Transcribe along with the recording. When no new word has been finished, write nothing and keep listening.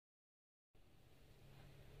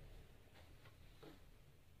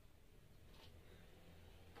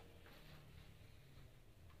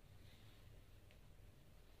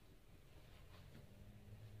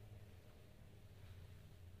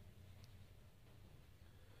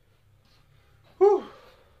Whew.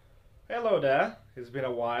 Hello there. It's been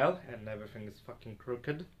a while and everything is fucking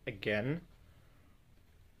crooked again.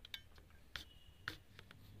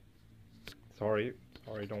 Sorry,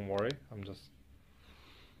 don't worry. I'm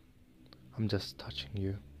just touching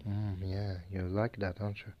you. Yeah, you like that,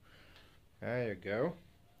 don't you? There you go.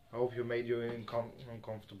 I hope you made you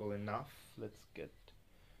uncomfortable enough. Let's get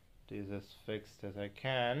this as fixed as I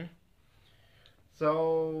can.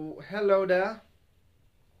 So, hello there.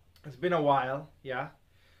 It's been a while, yeah.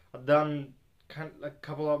 I've done a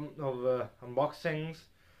couple of unboxings.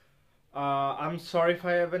 I'm sorry if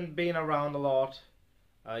I haven't been around a lot.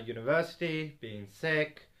 University, being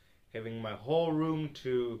sick, having my whole room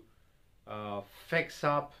to fix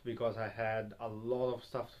up because I had a lot of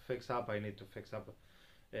stuff to fix up. I need to fix up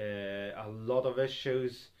a lot of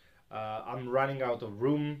issues. I'm running out of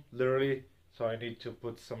room, literally, so I need to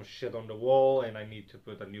put some shit on the wall and I need to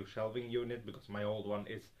put a new shelving unit because my old one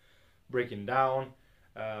is breaking down.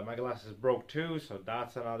 My glasses broke too, so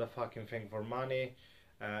that's another fucking thing for money.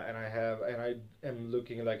 And I am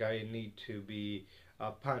looking like I need to be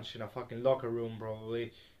punched in a fucking locker room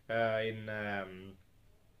probably in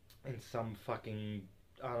some fucking,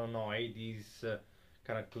 I don't know, 80s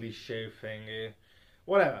kind of cliche thing.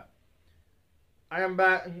 Whatever. I am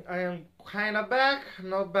back. I am kind of back. I'm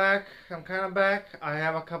not back. I'm kind of back. I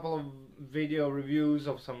have a couple of video reviews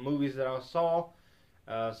of some movies that I saw,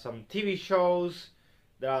 some TV shows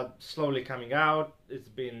that are slowly coming out. It's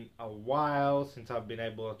been a while since I've been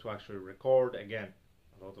able to actually record. Again,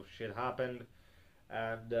 a lot of shit happened.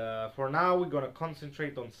 And for now, we're gonna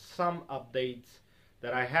concentrate on some updates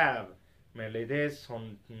that I have. Mainly this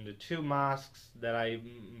on the two masks that I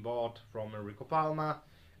bought from Enrico Palma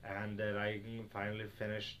and that I finally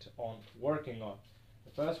finished on working on.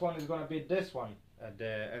 The first one is gonna be this one,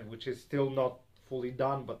 which is still not fully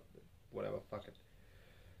done, but whatever, fuck it.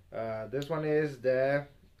 This one is the,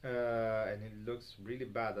 and it looks really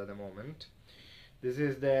bad at the moment. This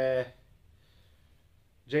is the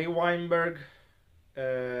J. Weinberg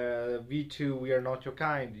V2 We Are Not Your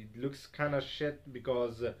Kind. It looks kind of shit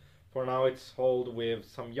because for now it's held with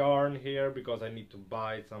some yarn here because I need to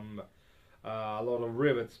buy some a lot of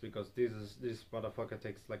rivets because this motherfucker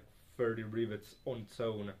takes like 30 rivets on its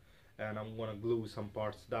own, and I'm gonna glue some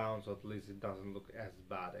parts down so at least it doesn't look as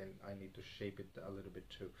bad, and I need to shape it a little bit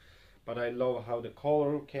too. But I love how the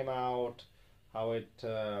color came out, how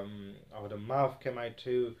the mouth came out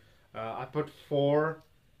too. I put 4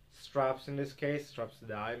 straps in this case, straps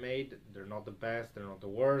that I made. They're not the best, they're not the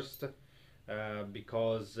worst,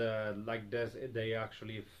 because like this they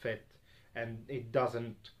actually fit and it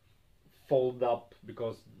doesn't fold up,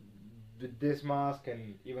 because with this mask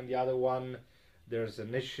and even the other one there's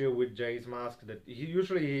an issue with Jay's mask that he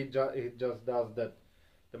just does that.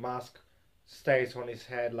 The mask stays on his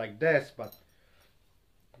head like this, but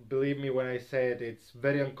believe me when I say it, it's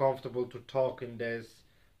very uncomfortable to talk in this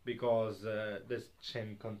because this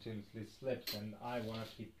chin continuously slips, and I want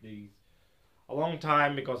to keep these a long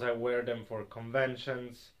time because I wear them for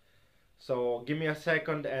conventions. So give me a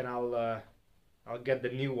second and I'll get the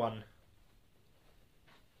new one.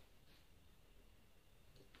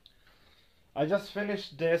 I just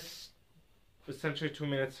finished this essentially 2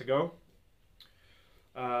 minutes ago.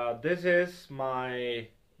 This is my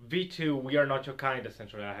V2 We Are Not Your Kind.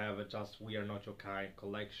 Essentially I have just We Are Not Your Kind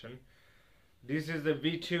collection. This is the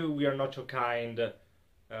V2 We Are Not Your Kind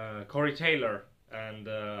Corey Taylor, and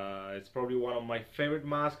it's probably one of my favorite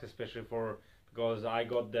masks, especially because I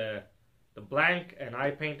got the blank and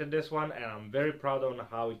I painted this one, and I'm very proud on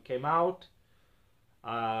how it came out.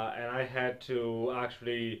 And I had to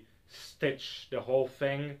actually stitch the whole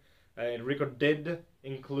thing. Enrico did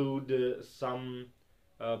include some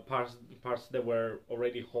parts that were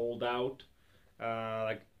already hauled out,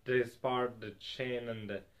 like this part, the chin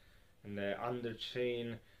and the under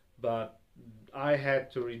chain, but I had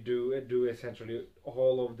to do essentially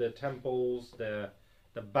all of the temples, the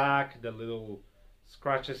back, the little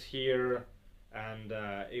scratches here, and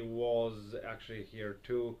it was actually here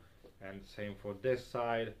too, and same for this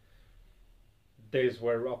side. These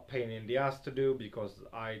were a pain in the ass to do because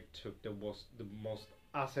I took the most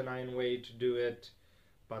asinine way to do it,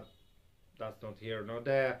 but that's not here nor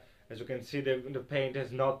there. As you can see, the paint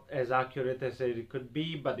is not as accurate as it could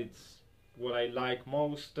be, but it's what I like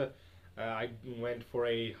most. I went for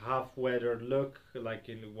a half-weathered look, like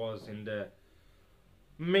it was in the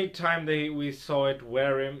mid-time we saw it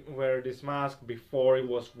wear this mask, before it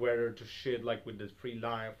was weathered to shit, like with the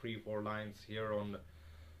 3-4 lines here on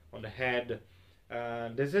the head.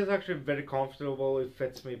 This is actually very comfortable. It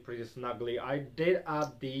fits me pretty snugly. I did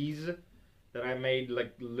add these that I made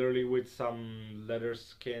like literally with some leather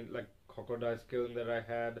skin, like crocodile skin that I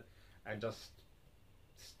had, and just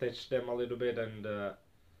stitched them a little bit and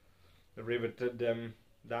riveted them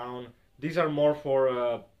down. These are more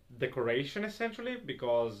for decoration essentially,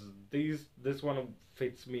 because this one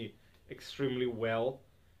fits me extremely well.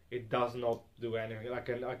 It does not do anything. I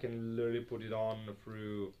can literally put it on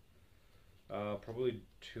through probably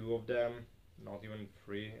 2 of them, not even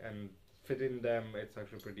 3, and fitting them it's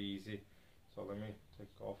actually pretty easy. So let me take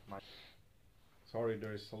off my. Sorry,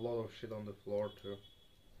 there's a lot of shit on the floor too.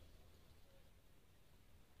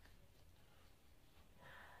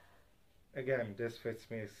 Again, this fits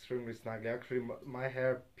me extremely snugly. Actually, my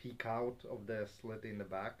hair peek out of the slit in the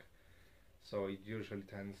back, so it usually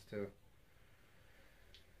tends to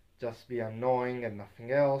just be annoying and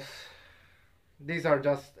nothing else. These are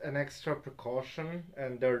just an extra precaution,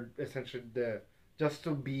 and they're essentially just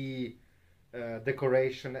to be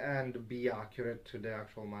decoration and be accurate to the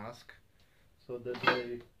actual mask, so that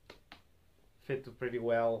they fit pretty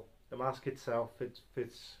well. The mask itself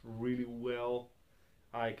fits really well.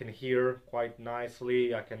 I can hear quite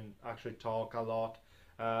nicely. I can actually talk a lot.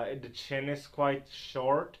 The chin is quite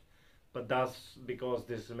short, but that's because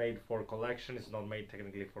this is made for collection. It's not made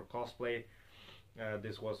technically for cosplay.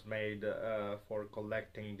 This was made for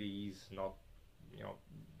collecting these, not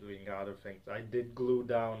doing other things. I did glue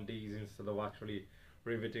down these instead of actually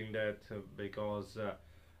riveting that because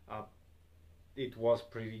it was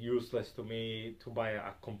pretty useless to me to buy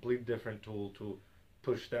a complete different tool to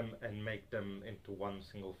push them and make them into one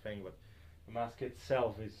single thing. But the mask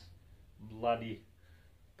itself is bloody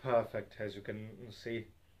perfect, as you can see.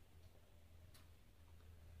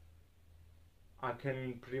 I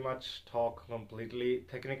can pretty much talk completely.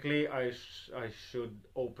 Technically, I should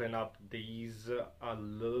open up these a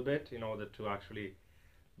little bit in order to actually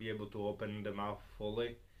be able to open the mouth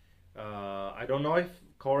fully. I don't know if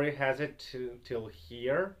Corey has it till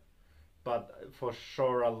here, but for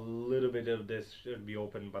sure a little bit of this should be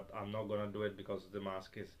open, but I'm not gonna do it because the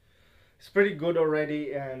mask is it's pretty good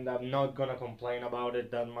already, and I'm not gonna complain about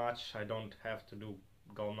it that much. I don't have to do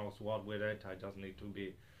God knows what with it. I just need to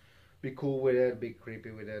be cool with it, be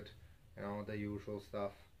creepy with it, the usual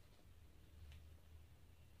stuff.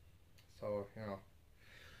 So,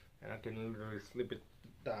 and I can literally slip it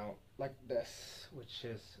down like this, which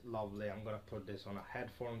is lovely. I'm gonna put this on a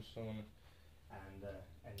headphone soon and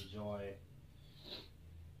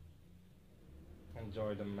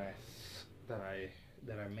enjoy the mess that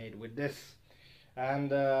I made with this.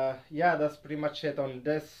 And yeah, that's pretty much it on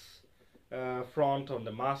this front, on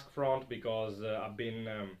the mask front, because I've been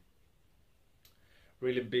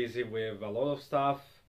really busy with a lot of stuff.